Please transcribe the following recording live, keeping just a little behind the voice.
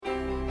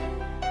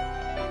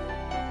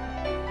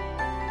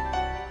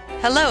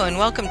Hello and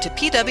welcome to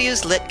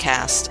PW's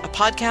Litcast, a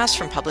podcast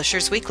from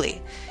Publishers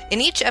Weekly. In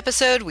each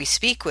episode, we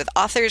speak with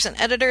authors and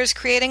editors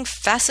creating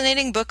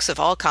fascinating books of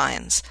all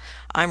kinds.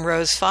 I'm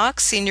Rose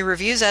Fox, Senior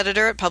Reviews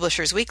Editor at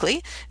Publishers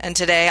Weekly, and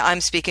today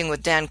I'm speaking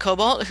with Dan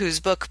Cobalt, whose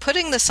book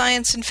Putting the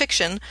Science in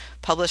Fiction,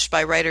 published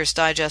by Writer's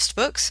Digest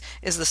Books,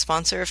 is the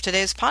sponsor of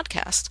today's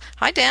podcast.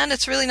 Hi Dan,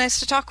 it's really nice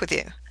to talk with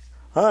you.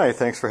 Hi,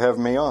 thanks for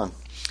having me on.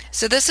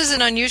 So this is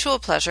an unusual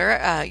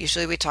pleasure.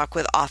 Usually we talk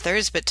with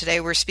authors, but today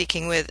we're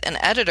speaking with an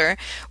editor.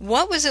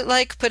 What was it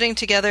like putting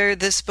together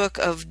this book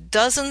of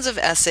dozens of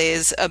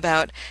essays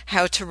about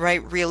how to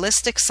write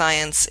realistic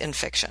science in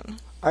fiction?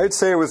 I would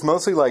say it was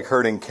mostly like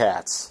herding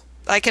cats.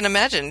 I can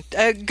imagine.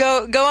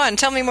 Go on.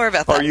 Tell me more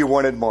about that. Oh, you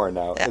wanted more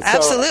now.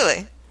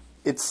 Absolutely.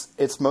 So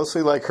it's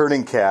mostly like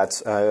herding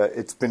cats.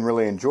 It's been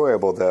really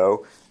enjoyable,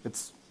 though.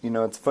 It's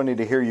funny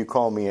to hear you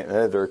call me an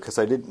editor because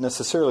I didn't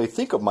necessarily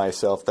think of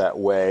myself that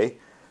way.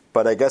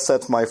 But I guess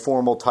that's my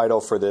formal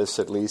title for this,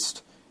 at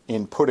least,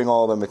 in putting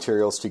all the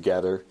materials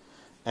together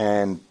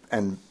and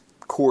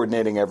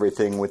coordinating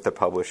everything with the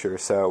publisher.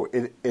 So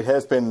it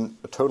has been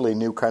a totally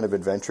new kind of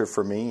adventure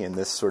for me in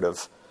this sort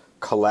of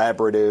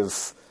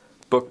collaborative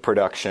book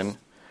production.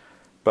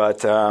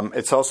 But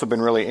it's also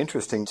been really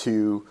interesting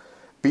to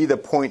be the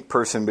point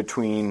person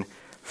between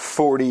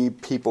 40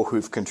 people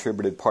who've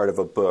contributed part of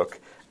a book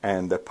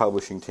and the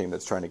publishing team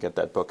that's trying to get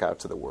that book out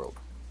to the world.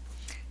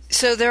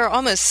 So there are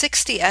almost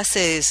 60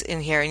 essays in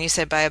here, and you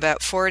said by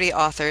about 40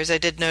 authors. I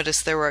did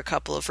notice there were a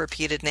couple of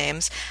repeated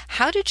names.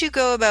 How did you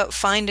go about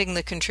finding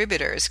the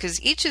contributors?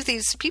 Because each of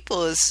these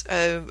people is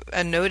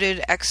a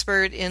noted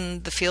expert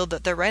in the field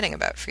that they're writing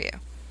about for you.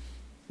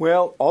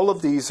 Well, all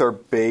of these are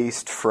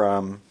based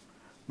from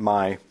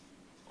my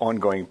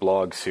ongoing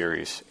blog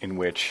series, in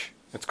which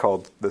it's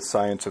called The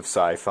Science of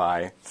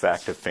Sci-Fi,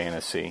 Fact of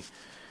Fantasy.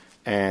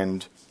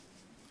 And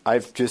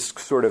I've just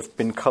sort of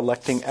been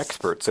collecting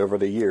experts over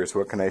the years.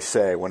 What can I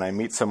say? When I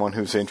meet someone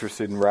who's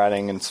interested in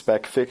writing in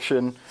spec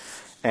fiction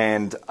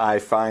and I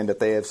find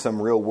that they have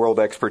some real-world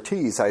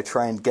expertise, I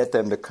try and get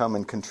them to come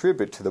and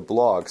contribute to the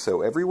blog.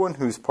 So everyone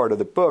who's part of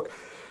the book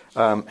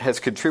has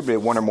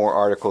contributed one or more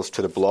articles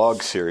to the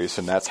blog series,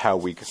 and that's how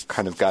we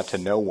kind of got to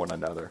know one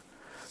another.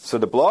 So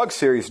the blog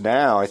series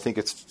now, I think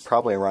it's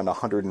probably around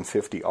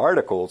 150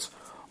 articles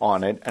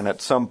on it, and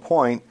at some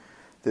point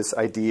this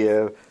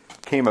idea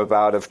came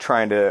about of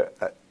trying to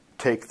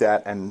take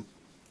that and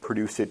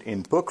produce it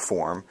in book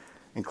form,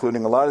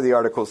 including a lot of the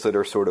articles that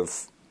are sort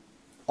of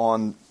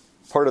on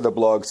part of the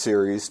blog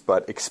series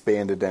but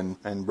expanded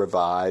and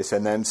revised,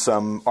 and then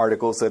some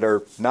articles that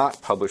are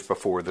not published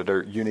before that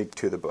are unique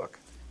to the book.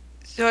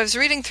 So I was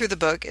reading through the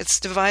book. It's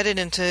divided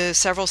into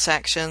several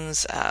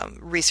sections,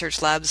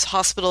 research labs,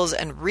 hospitals,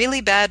 and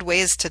really bad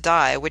ways to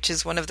die, which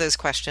is one of those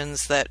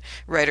questions that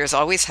writers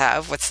always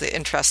have. What's the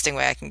interesting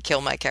way I can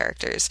kill my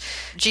characters?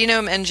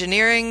 Genome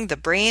engineering, the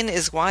brain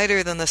is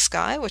wider than the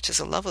sky, which is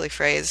a lovely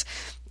phrase.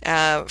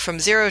 From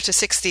 0 to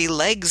 60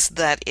 legs,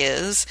 that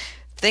is.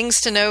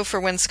 Things to know for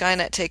when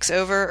Skynet takes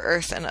over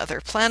Earth and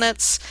other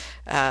planets.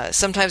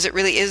 Sometimes it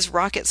really is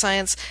rocket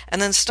science.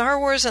 And then Star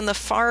Wars and the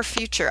far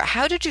future.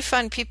 How did you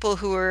find people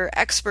who are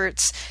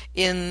experts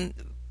in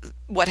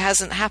what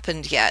hasn't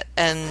happened yet?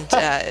 And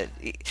tell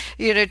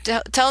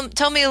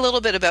me a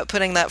little bit about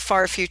putting that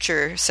far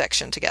future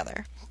section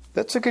together.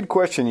 That's a good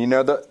question.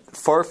 The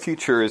far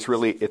future is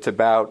really, it's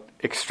about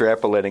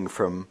extrapolating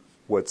from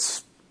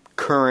what's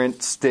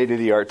current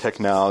state-of-the-art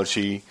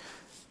technology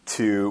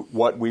to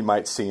what we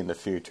might see in the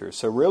future.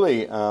 So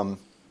really, I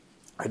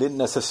didn't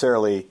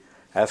necessarily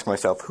ask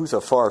myself, who's a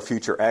far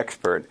future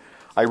expert?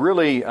 I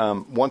really,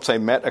 once I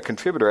met a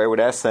contributor, I would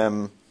ask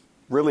them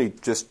really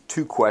just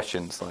two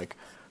questions, like,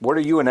 what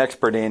are you an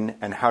expert in,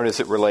 and how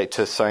does it relate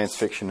to science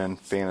fiction and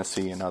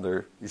fantasy and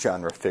other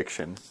genre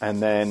fiction?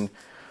 And then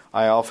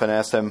I often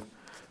ask them,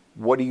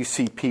 what do you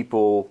see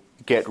people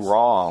get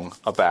wrong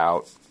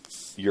about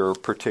your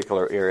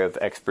particular area of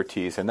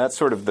expertise? And that's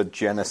sort of the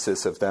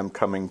genesis of them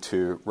coming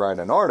to write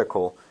an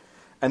article.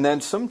 And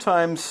then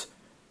sometimes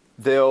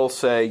they'll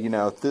say,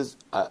 this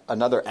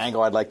another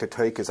angle I'd like to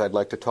take is I'd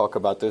like to talk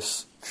about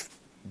this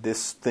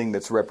thing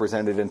that's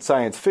represented in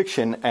science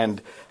fiction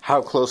and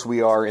how close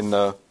we are in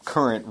the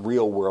current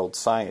real world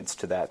science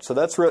to that. So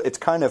that's it's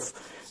kind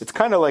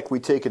of like we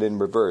take it in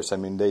reverse. I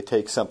mean, they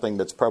take something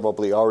that's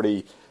probably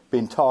already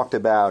been talked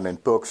about in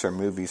books or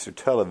movies or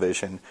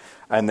television,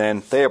 and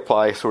then they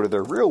apply sort of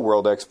their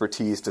real-world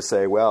expertise to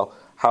say, well,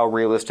 how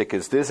realistic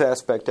is this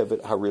aspect of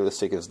it? How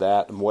realistic is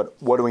that? And what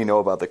do we know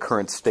about the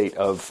current state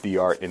of the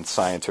art in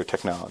science or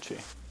technology?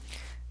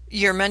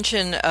 Your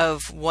mention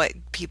of what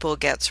people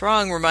gets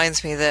wrong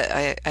reminds me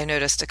that I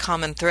noticed a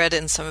common thread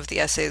in some of the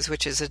essays,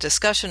 which is a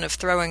discussion of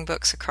throwing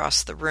books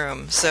across the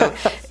room. So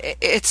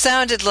it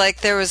sounded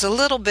like there was a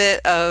little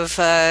bit of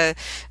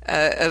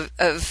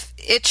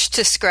itch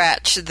to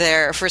scratch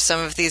there for some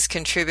of these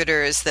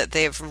contributors, that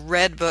they've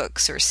read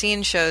books or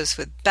seen shows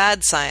with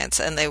bad science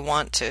and they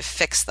want to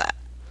fix that.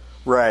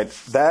 Right.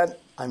 That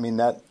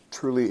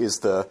truly is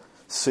the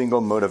single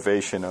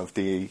motivation of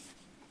the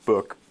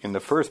book in the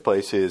first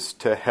place, is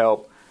to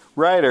help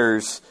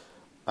writers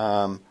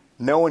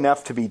know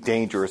enough to be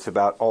dangerous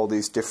about all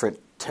these different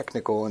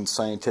technical and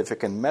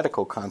scientific and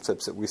medical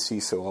concepts that we see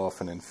so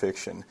often in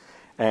fiction.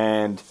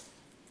 And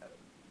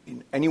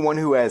anyone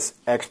who has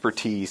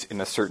expertise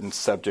in a certain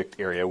subject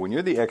area, when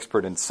you're the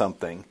expert in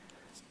something,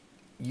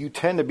 you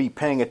tend to be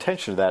paying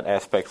attention to that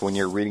aspect when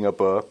you're reading a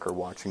book or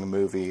watching a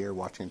movie or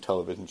watching a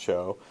television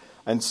show.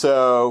 And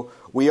so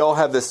we all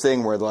have this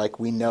thing where, like,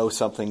 we know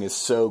something is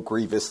so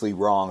grievously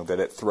wrong that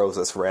it throws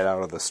us right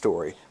out of the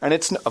story. And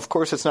of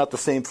course, it's not the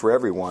same for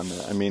everyone.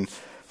 I mean,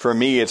 for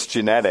me, it's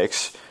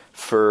genetics.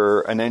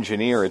 For an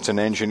engineer, it's an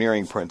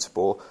engineering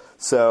principle.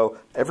 So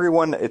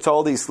everyone, it's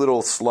all these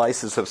little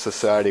slices of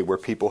society where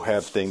people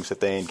have things that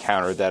they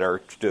encounter that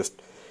are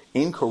just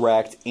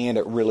incorrect, and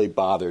it really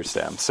bothers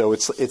them. So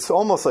it's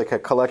almost like a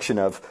collection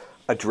of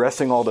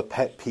addressing all the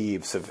pet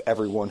peeves of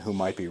everyone who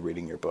might be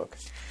reading your book.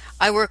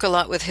 I work a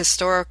lot with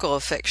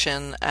historical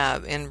fiction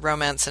in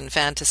romance and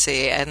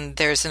fantasy, and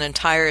there's an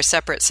entire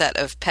separate set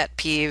of pet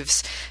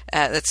peeves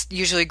that's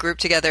usually grouped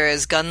together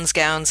as guns,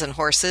 gowns, and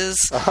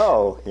horses.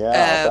 Oh,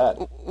 yeah, I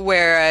bet.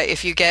 Where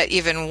if you get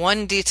even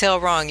one detail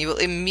wrong, you will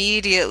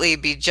immediately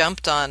be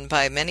jumped on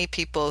by many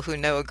people who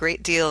know a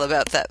great deal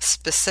about that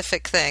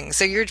specific thing.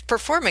 So you're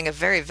performing a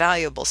very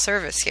valuable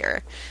service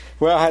here.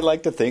 Well, I'd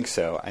like to think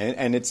so.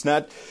 And it's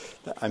not,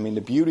 I mean, the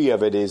beauty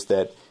of it is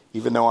that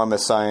even though I'm a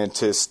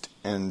scientist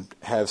and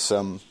have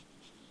some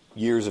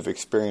years of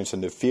experience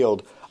in the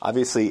field,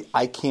 obviously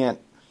I can't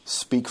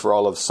speak for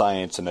all of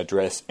science and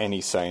address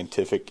any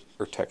scientific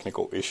or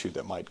technical issue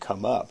that might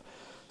come up.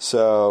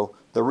 So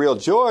the real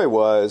joy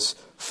was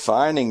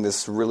finding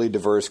this really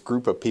diverse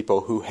group of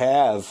people who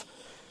have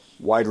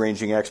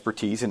wide-ranging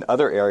expertise in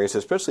other areas,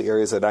 especially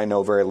areas that I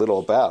know very little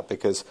about,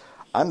 because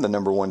I'm the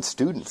number one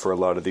student for a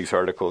lot of these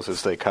articles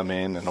as they come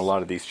in, and a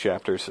lot of these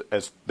chapters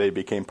as they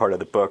became part of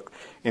the book,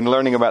 in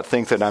learning about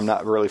things that I'm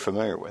not really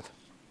familiar with.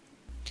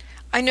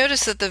 I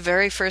noticed that the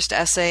very first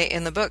essay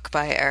in the book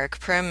by Eric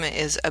Prim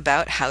is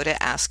about how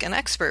to ask an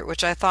expert,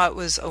 which I thought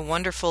was a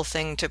wonderful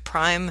thing to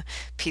prime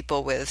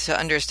people with, to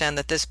understand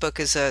that this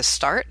book is a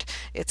start.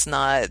 It's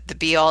not the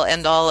be-all,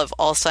 end-all of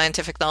all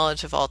scientific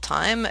knowledge of all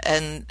time,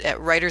 and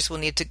writers will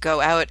need to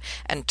go out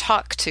and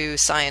talk to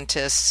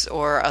scientists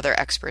or other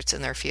experts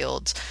in their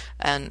fields.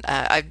 And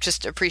I've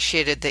just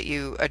appreciated that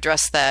you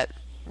addressed that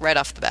right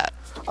off the bat.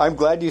 I'm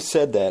glad you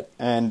said that.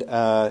 And,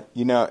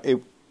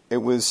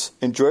 it was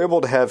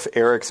enjoyable to have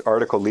Eric's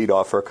article lead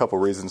off for a couple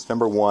reasons.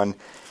 Number one,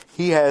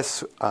 he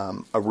has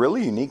a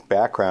really unique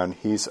background.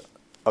 He's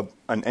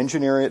an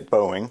engineer at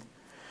Boeing.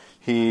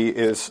 He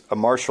is a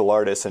martial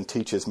artist and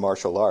teaches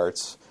martial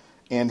arts.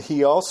 And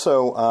he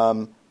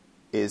also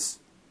is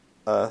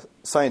a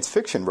science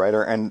fiction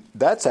writer, and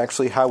that's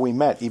actually how we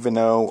met. Even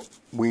though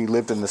we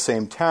lived in the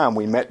same town,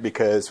 we met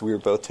because we were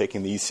both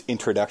taking these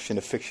introduction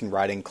to fiction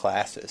writing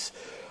classes.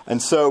 And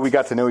so we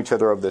got to know each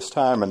other over this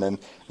time, and then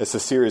as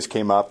the series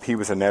came up, he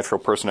was a natural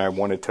person I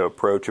wanted to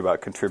approach about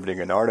contributing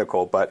an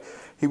article. But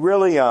he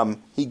really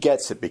he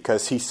gets it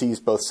because he sees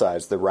both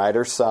sides, the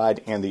writer's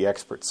side and the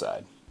expert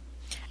side.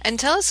 And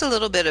tell us a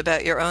little bit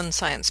about your own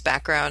science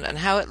background and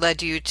how it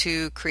led you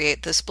to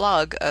create this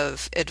blog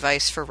of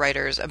advice for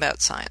writers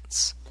about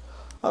science.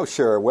 Oh,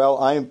 sure.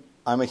 Well,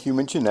 I'm a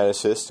human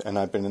geneticist, and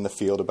I've been in the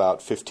field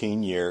about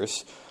 15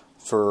 years.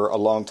 For a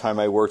long time,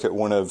 I worked at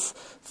one of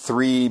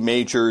 3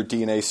 major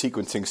DNA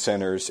sequencing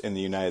centers in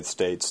the United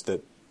States,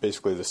 that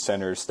basically the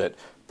centers that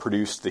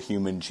produced the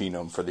human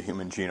genome for the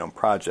Human Genome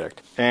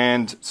Project.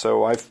 And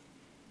so I've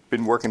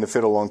been working the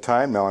field a long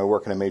time. Now I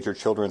work in a major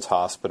children's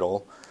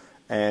hospital.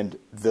 And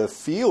the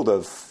field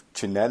of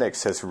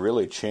genetics has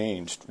really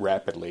changed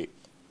rapidly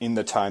in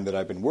the time that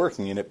I've been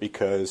working in it,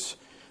 because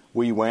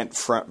we went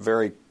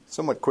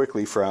somewhat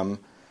quickly from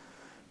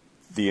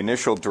the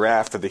initial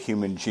draft of the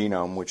human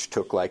genome, which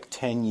took like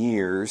 10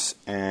 years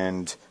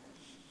and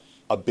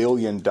 $1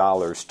 billion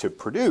to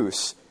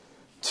produce,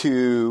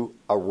 to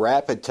a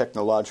rapid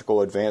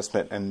technological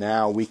advancement, and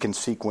now we can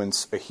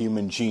sequence a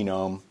human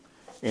genome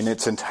in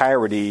its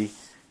entirety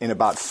in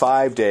about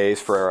 5 days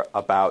for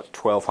about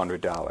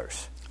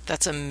 $1,200.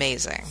 That's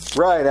amazing.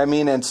 Right. I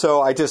mean, and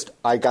so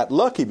I got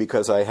lucky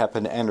because I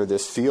happened to enter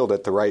this field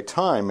at the right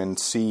time and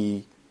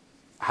see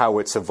how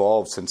it's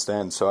evolved since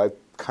then. So I've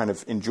kind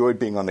of enjoyed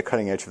being on the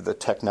cutting edge of the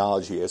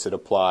technology as it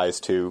applies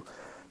to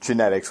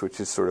genetics, which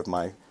is sort of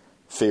my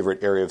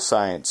favorite area of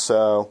science.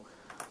 So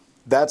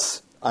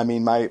that's, I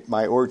mean,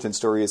 my origin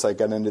story is I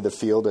got into the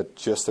field at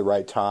just the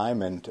right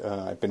time, and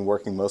I've been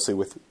working mostly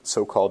with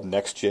so-called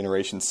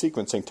next-generation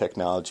sequencing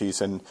technologies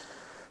and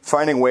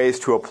finding ways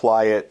to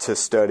apply it to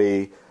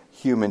study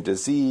human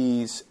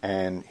disease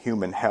and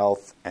human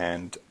health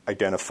and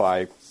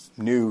identify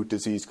new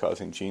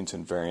disease-causing genes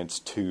and variants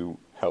to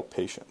help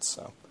patients.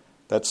 So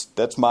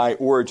that's my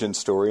origin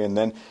story. And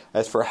then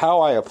as for how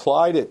I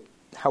applied it,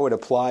 how it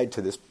applied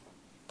to this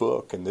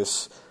book and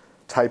this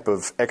type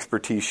of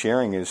expertise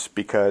sharing, is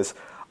because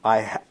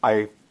I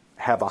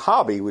have a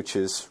hobby, which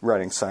is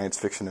writing science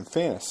fiction and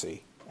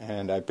fantasy.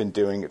 And I've been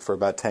doing it for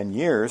about 10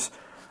 years.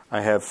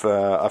 I have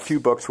a few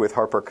books with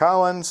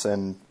HarperCollins,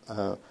 and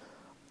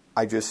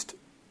I just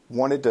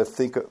wanted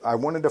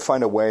to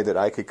find a way that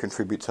I could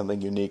contribute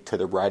something unique to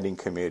the writing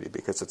community,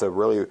 because it's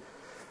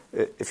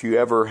if you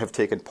ever have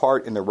taken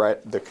part in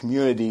the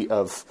community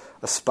of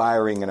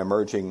aspiring and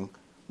emerging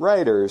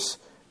writers,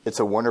 it's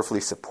a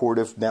wonderfully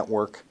supportive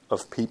network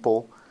of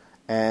people,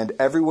 and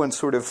everyone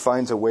sort of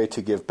finds a way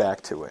to give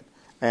back to it.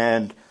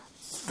 And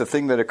the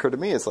thing that occurred to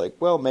me is like,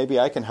 well, maybe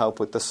I can help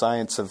with the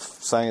science of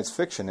science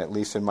fiction, at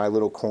least in my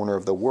little corner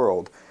of the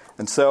world.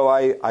 And so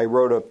I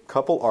wrote a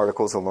couple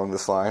articles along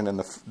this line, and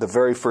the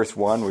very first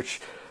one, which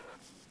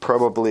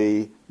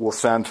probably will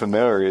sound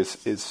familiar,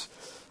 is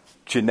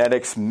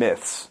genetics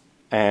myths,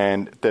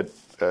 and the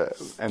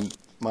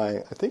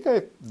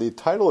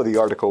title of the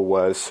article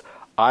was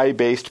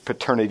 "Eye-based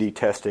paternity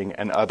testing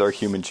and other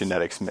human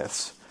genetics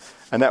myths,"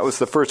 and that was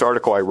the first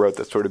article I wrote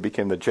that sort of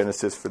became the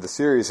genesis for the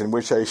series, in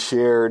which I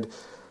shared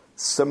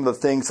some of the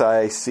things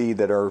I see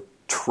that are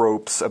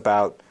tropes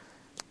about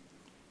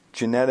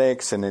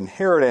genetics and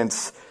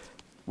inheritance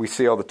we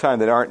see all the time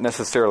that aren't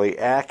necessarily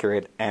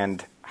accurate,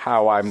 and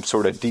how I'm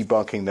sort of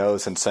debunking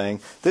those and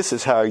saying, this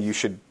is how you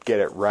should get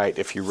it right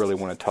if you really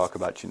want to talk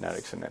about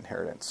genetics and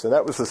inheritance. So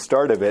that was the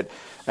start of it.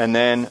 And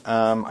then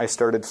I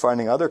started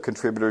finding other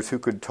contributors who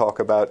could talk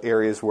about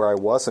areas where I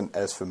wasn't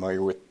as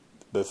familiar with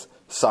the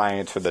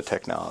science or the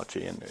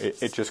technology, and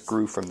it just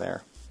grew from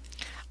there.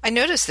 I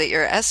noticed that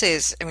your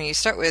essays, you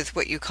start with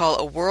what you call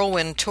a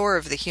whirlwind tour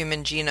of the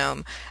human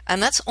genome,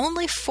 and that's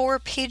only 4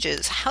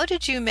 pages. How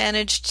did you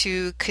manage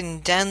to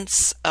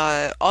condense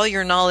all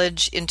your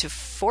knowledge into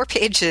 4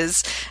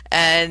 pages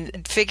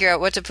and figure out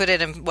what to put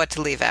in and what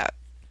to leave out?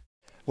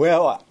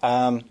 Well,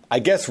 I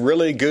guess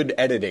really good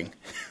editing,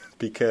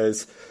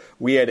 because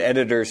we had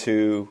editors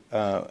who,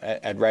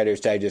 at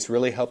Writer's Digest,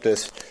 really helped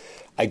us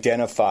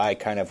identify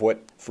kind of what,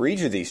 for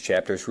each of these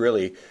chapters,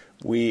 really,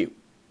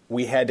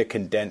 we had to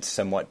condense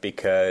somewhat,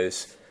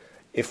 because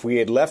if we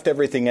had left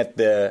everything at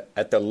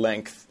the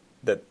length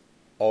that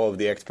all of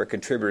the expert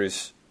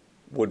contributors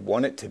would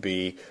want it to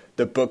be,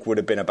 the book would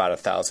have been about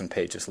 1,000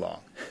 pages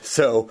long.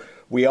 So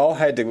we all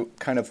had to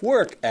kind of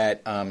work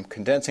at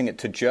condensing it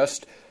to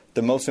just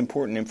the most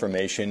important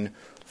information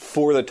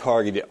for the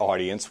targeted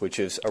audience, which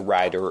is a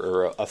writer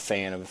or a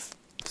fan of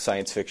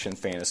science fiction,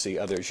 fantasy,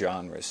 other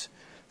genres.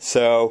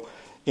 So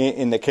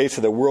in the case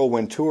of the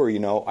Whirlwind Tour,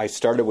 I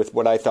started with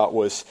what I thought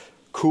was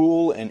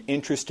cool and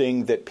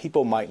interesting that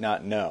people might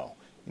not know.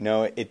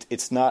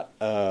 It's not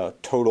a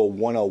total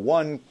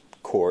 101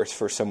 course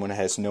for someone who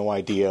has no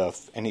idea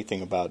of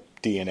anything about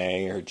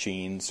DNA or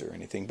genes or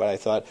anything, but I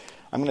thought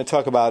I'm going to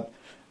talk about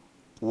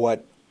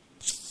what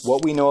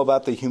we know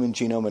about the human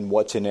genome and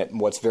what's in it, and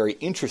what's very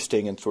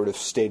interesting and sort of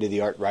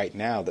state-of-the-art right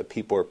now that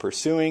people are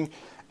pursuing.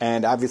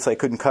 And obviously I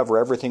couldn't cover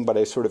everything, but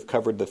I sort of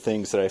covered the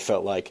things that I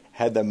felt like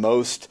had the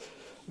most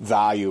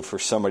value for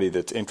somebody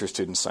that's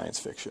interested in science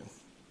fiction.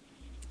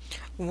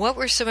 What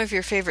were some of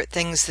your favorite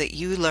things that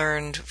you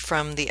learned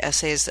from the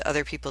essays that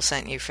other people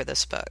sent you for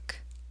this book?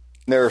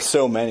 There are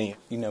so many.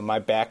 My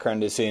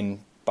background is in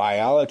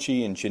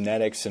biology and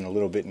genetics and a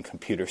little bit in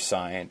computer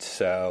science.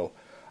 So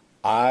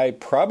I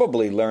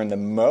probably learned the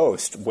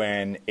most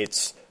when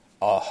it's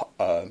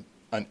an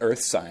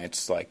earth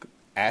science like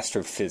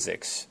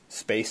astrophysics,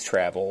 space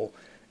travel,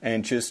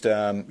 and just,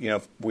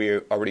 we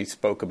already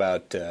spoke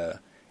about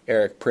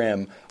Eric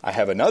Prim. I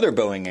have another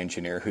Boeing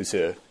engineer who's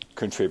a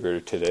contributor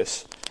to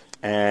this.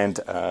 And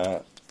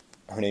her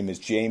name is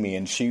Jamie,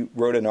 and she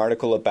wrote an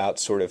article about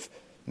sort of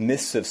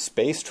myths of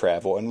space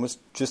travel, and was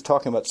just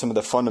talking about some of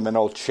the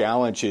fundamental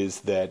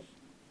challenges that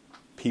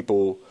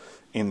people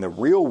in the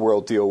real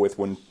world deal with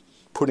when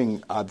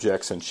putting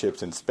objects and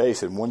ships in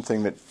space. And one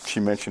thing that she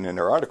mentioned in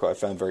her article I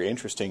found very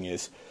interesting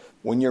is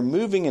when you're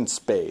moving in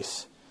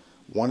space,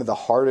 one of the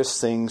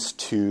hardest things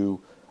to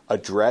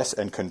address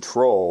and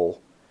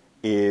control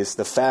is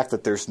the fact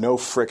that there's no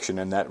friction,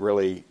 and that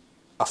really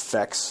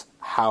affects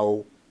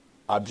how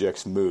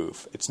objects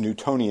move. It's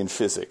Newtonian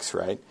physics,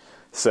 right?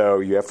 So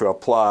you have to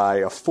apply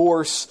a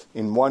force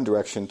in one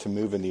direction to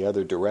move in the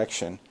other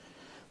direction.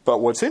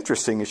 But what's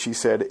interesting is she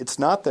said it's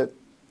not that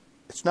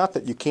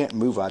you can't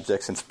move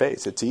objects in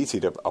space. It's easy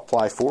to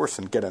apply force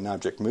and get an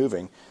object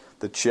moving.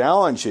 The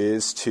challenge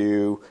is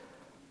to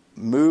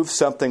move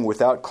something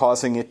without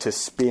causing it to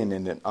spin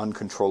in an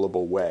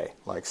uncontrollable way,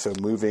 like so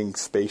moving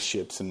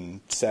spaceships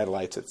and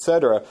satellites,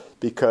 etc.,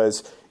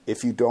 because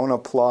if you don't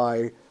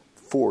apply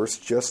force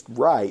just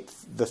right,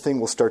 the thing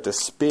will start to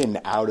spin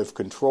out of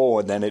control,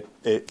 and then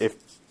it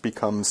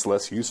becomes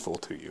less useful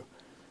to you.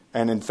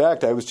 And in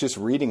fact, I was just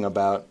reading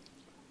about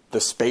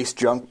the space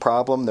junk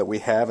problem that we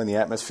have in the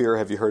atmosphere.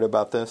 Have you heard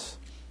about this?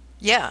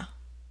 Yeah.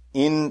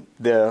 In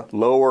the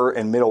lower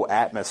and middle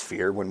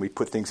atmosphere, when we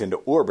put things into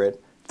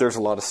orbit, there's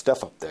a lot of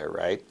stuff up there,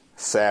 right?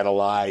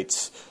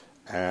 Satellites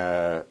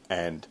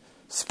and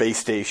space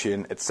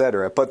station,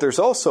 etc. But there's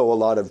also a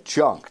lot of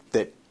junk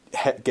that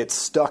gets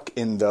stuck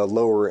in the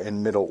lower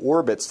and middle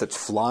orbits that's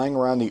flying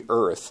around the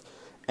Earth.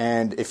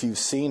 And if you've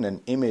seen an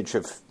image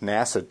of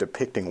NASA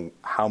depicting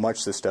how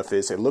much this stuff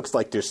is, it looks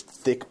like this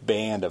thick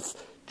band of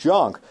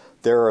junk.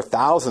 There are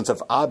thousands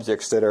of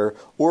objects that are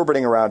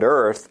orbiting around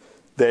Earth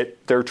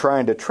that they're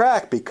trying to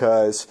track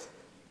because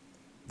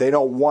they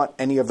don't want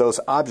any of those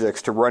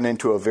objects to run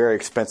into a very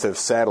expensive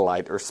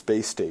satellite or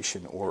space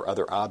station or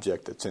other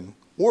object that's in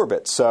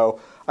orbit. So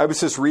I was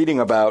just reading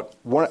about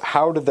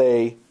how do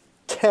they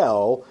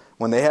tell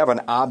when they have an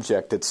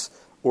object that's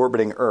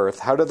orbiting Earth,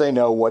 how do they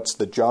know what's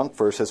the junk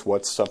versus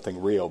what's something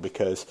real?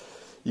 Because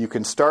you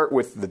can start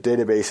with the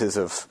databases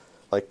of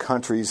like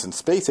countries and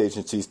space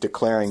agencies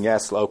declaring,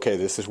 yes, okay,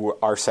 this is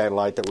our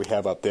satellite that we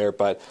have up there,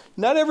 but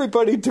not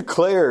everybody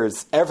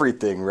declares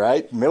everything,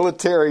 right?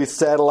 Military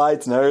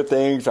satellites and other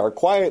things are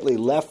quietly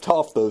left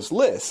off those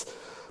lists.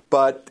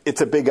 But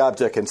it's a big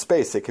object in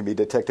space. It can be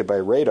detected by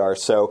radar.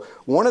 So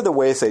one of the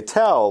ways they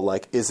tell,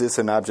 like, is this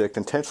an object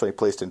intentionally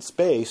placed in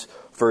space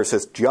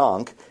versus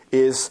junk,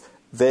 is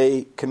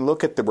they can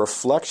look at the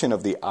reflection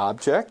of the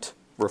object,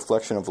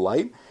 reflection of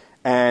light,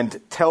 and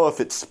tell if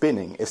it's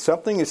spinning. If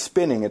something is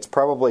spinning, it's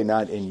probably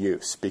not in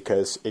use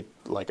because it,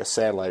 like a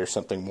satellite or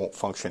something, won't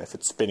function if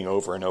it's spinning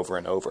over and over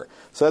and over.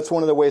 So that's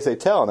one of the ways they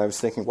tell. And I was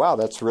thinking, wow,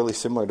 that's really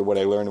similar to what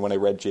I learned when I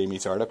read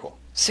Jamie's article.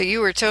 So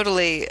you were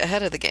totally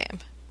ahead of the game.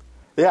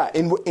 Yeah,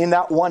 in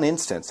that one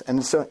instance. And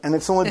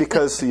it's only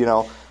because,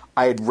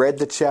 I had read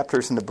the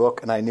chapters in the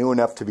book and I knew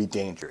enough to be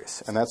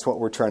dangerous. And that's what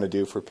we're trying to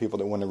do for people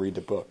that want to read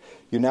the book.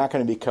 You're not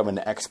going to become an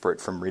expert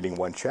from reading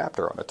one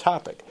chapter on a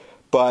topic.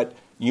 But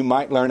you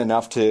might learn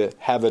enough to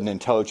have an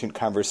intelligent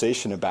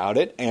conversation about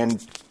it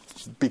and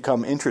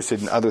become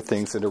interested in other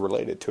things that are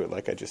related to it,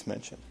 like I just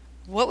mentioned.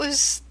 What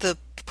was the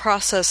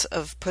process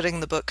of putting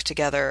the book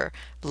together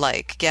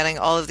like? Getting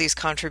all of these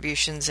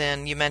contributions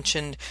in? You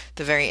mentioned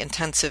the very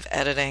intensive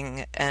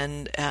editing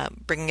and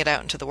bringing it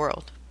out into the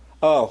world.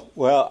 Oh,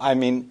 well, I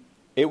mean,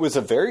 it was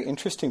a very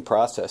interesting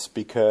process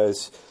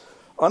because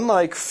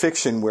unlike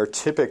fiction, where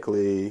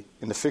typically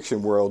in the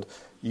fiction world,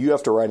 you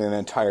have to write an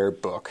entire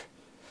book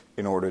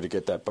in order to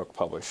get that book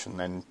published. And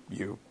then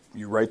you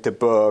write the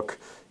book,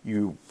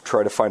 you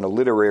try to find a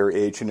literary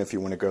agent if you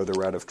want to go the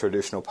route of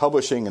traditional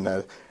publishing,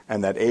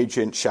 and that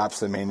agent shops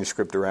the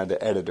manuscript around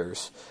to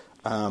editors.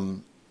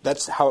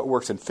 That's how it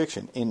works in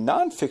fiction. In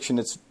nonfiction,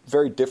 it's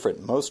very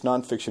different. Most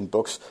nonfiction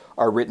books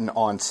are written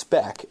on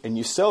spec, and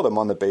you sell them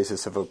on the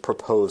basis of a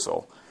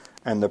proposal.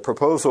 And the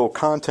proposal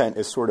content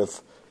is sort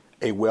of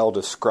a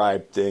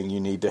well-described thing.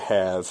 You need to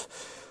have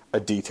a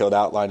detailed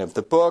outline of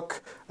the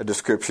book, a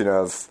description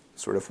of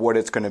sort of what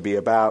it's going to be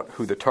about,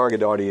 who the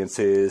target audience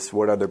is,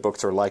 what other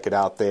books are like it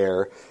out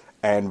there,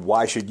 and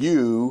why should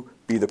you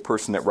be the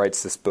person that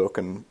writes this book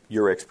and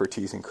your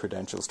expertise and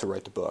credentials to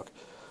write the book.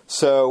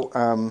 So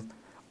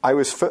I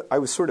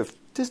was sort of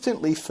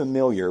distantly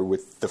familiar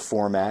with the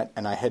format,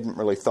 and I hadn't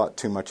really thought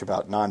too much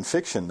about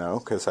nonfiction, though,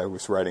 because I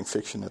was writing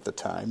fiction at the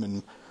time.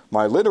 And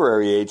my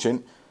literary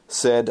agent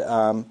said,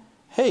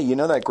 hey,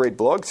 that great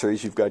blog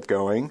series you've got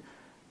going,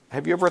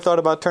 have you ever thought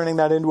about turning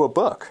that into a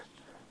book?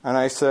 And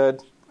I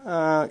said,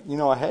 I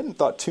hadn't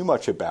thought too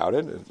much about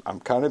it.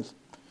 I'm kind of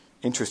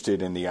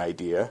interested in the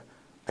idea.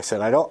 I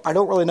said, I don't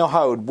really know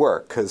how it would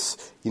work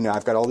because,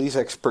 I've got all these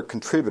expert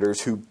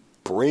contributors who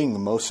bring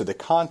most of the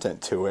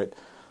content to it.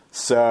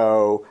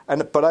 So,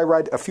 but I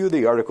write a few of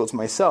the articles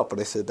myself, but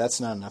I said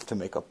that's not enough to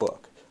make a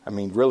book. I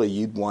mean, really,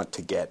 you'd want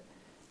to get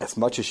as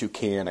much as you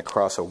can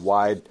across a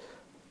wide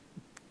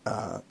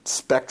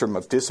spectrum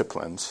of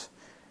disciplines.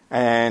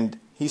 And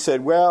he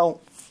said, well,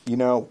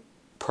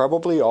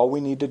 probably all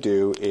we need to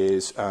do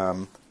is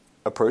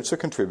approach the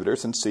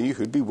contributors and see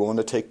who'd be willing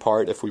to take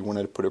part if we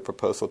wanted to put a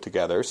proposal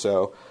together.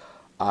 So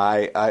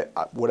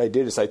what I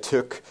did is I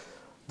took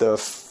the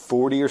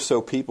 40 or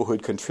so people who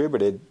had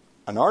contributed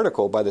an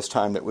article by this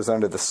time that was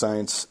under the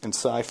science and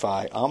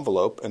sci-fi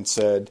envelope and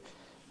said,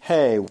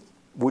 hey,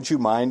 would you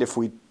mind if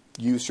we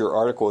use your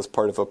article as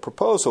part of a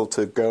proposal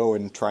to go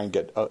and try and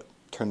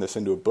turn this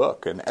into a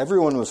book? And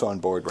everyone was on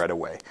board right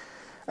away.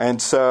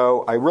 And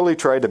so I really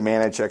tried to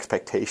manage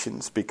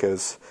expectations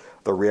because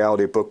the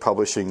reality of book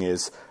publishing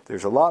is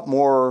there's a lot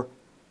more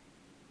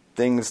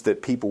things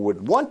that people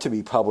would want to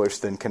be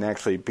published than can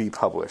actually be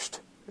published.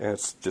 And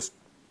it's just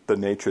the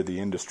nature of the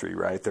industry,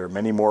 right? There are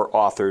many more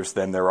authors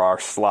than there are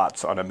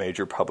slots on a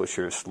major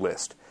publisher's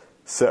list.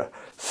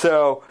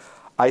 So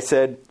I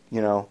said,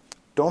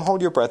 don't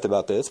hold your breath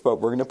about this, but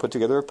we're going to put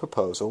together a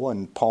proposal.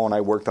 And Paul and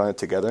I worked on it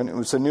together, and it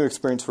was a new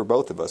experience for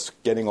both of us,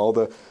 getting all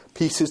the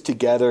pieces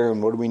together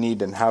and what do we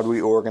need and how do we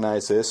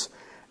organize this.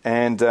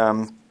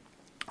 And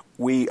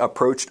we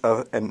approached,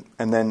 and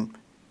then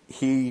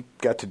he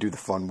got to do the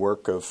fun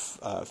work of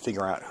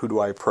figuring out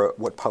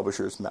what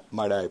publishers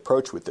might I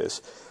approach with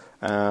this.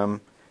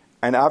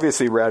 And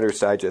obviously Writer's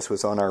Digest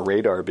was on our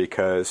radar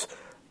because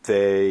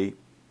they're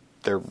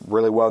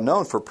really well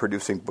known for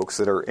producing books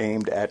that are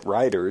aimed at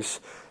writers.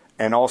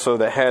 And also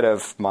the head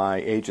of my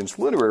agent's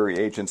literary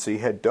agency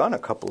had done a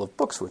couple of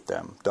books with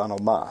them,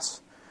 Donald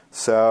Moss.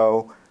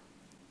 So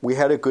we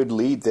had a good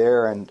lead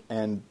there,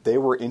 and they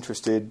were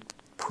interested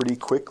pretty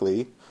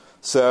quickly.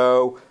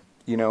 So,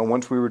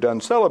 once we were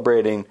done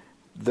celebrating,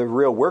 the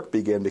real work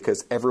began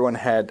because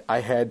I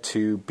had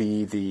to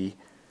be the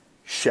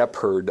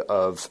shepherd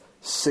of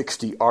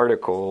 60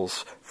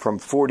 articles from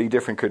 40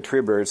 different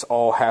contributors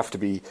all have to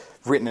be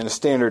written in a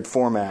standard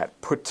format,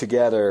 put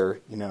together,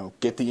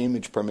 get the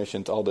image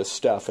permissions, all this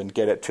stuff, and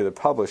get it to the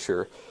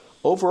publisher.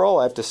 Overall,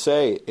 I have to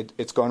say,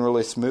 it's gone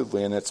really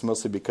smoothly, and it's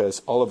mostly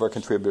because all of our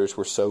contributors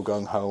were so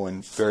gung-ho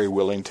and very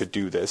willing to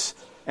do this.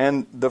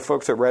 And the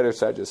folks at Writers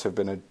Digest have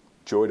been a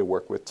joy to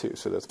work with, too,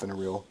 so that's been a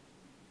real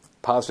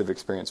positive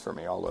experience for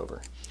me all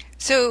over.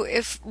 So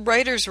if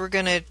writers were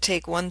going to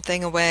take one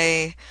thing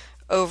away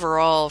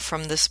overall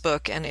from this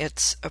book and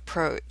its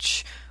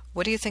approach,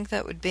 what do you think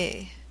that would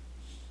be?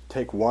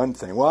 Take one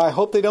thing. Well, I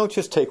hope they don't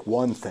just take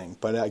one thing,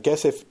 but I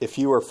guess if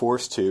you are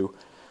forced to,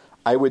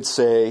 I would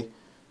say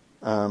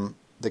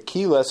the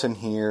key lesson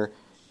here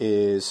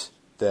is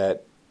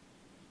that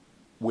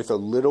with a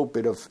little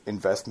bit of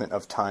investment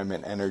of time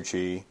and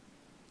energy,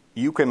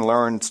 you can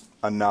learn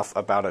enough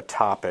about a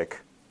topic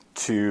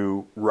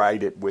to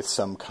write it with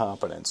some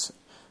competence.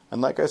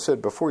 And like I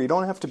said before, you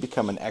don't have to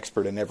become an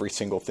expert in every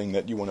single thing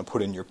that you want to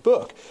put in your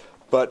book.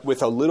 But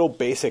with a little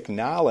basic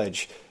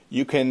knowledge,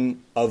 you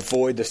can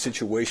avoid the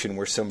situation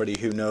where somebody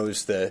who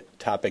knows the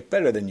topic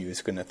better than you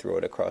is going to throw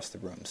it across the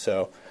room.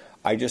 So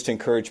I just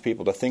encourage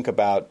people to think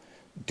about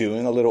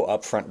doing a little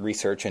upfront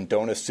research, and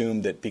don't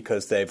assume that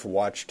because they've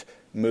watched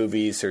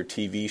movies or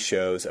TV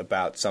shows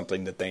about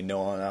something that they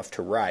know enough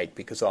to write,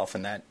 because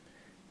often that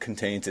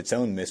contains its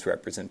own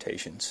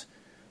misrepresentations.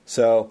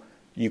 So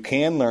you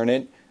can learn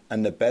it,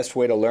 and the best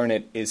way to learn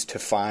it is to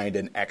find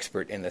an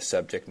expert in the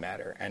subject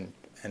matter.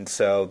 And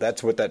so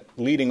that's what that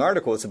leading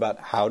article is about,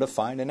 how to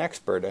find an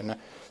expert. And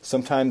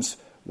sometimes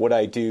what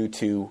I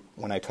do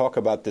when I talk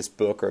about this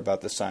book or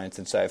about the science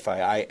and sci-fi,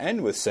 I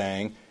end with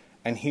saying,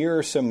 and here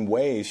are some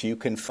ways you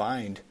can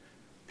find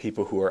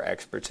people who are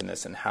experts in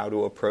this and how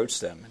to approach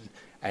them,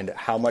 and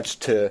how much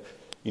to,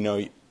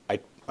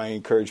 I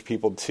encourage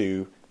people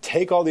to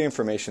take all the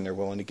information they're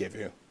willing to give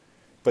you,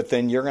 but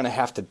then you're going to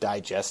have to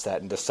digest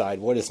that and decide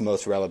what is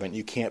most relevant.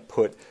 You can't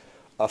put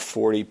a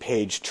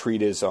 40-page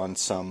treatise on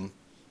some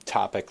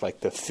topic like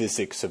the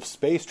physics of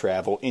space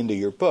travel into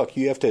your book.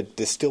 You have to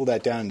distill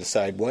that down and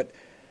decide what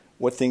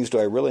things do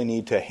I really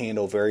need to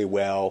handle very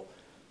well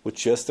with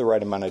just the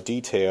right amount of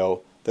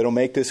detail that'll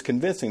make this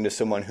convincing to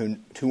someone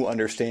who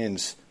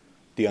understands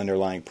the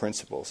underlying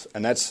principles.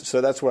 And that's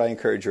what I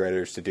encourage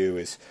writers to do,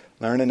 is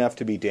learn enough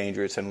to be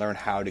dangerous and learn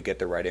how to get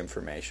the right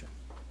information.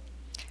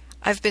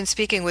 I've been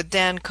speaking with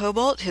Dan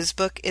Cobalt. His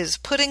book is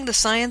Putting the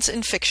Science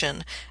in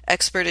Fiction,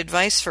 Expert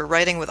Advice for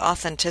Writing with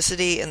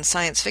Authenticity in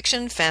Science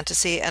Fiction,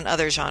 Fantasy, and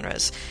Other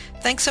Genres.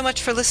 Thanks so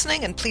much for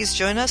listening, and please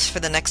join us for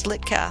the next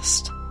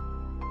LitCast.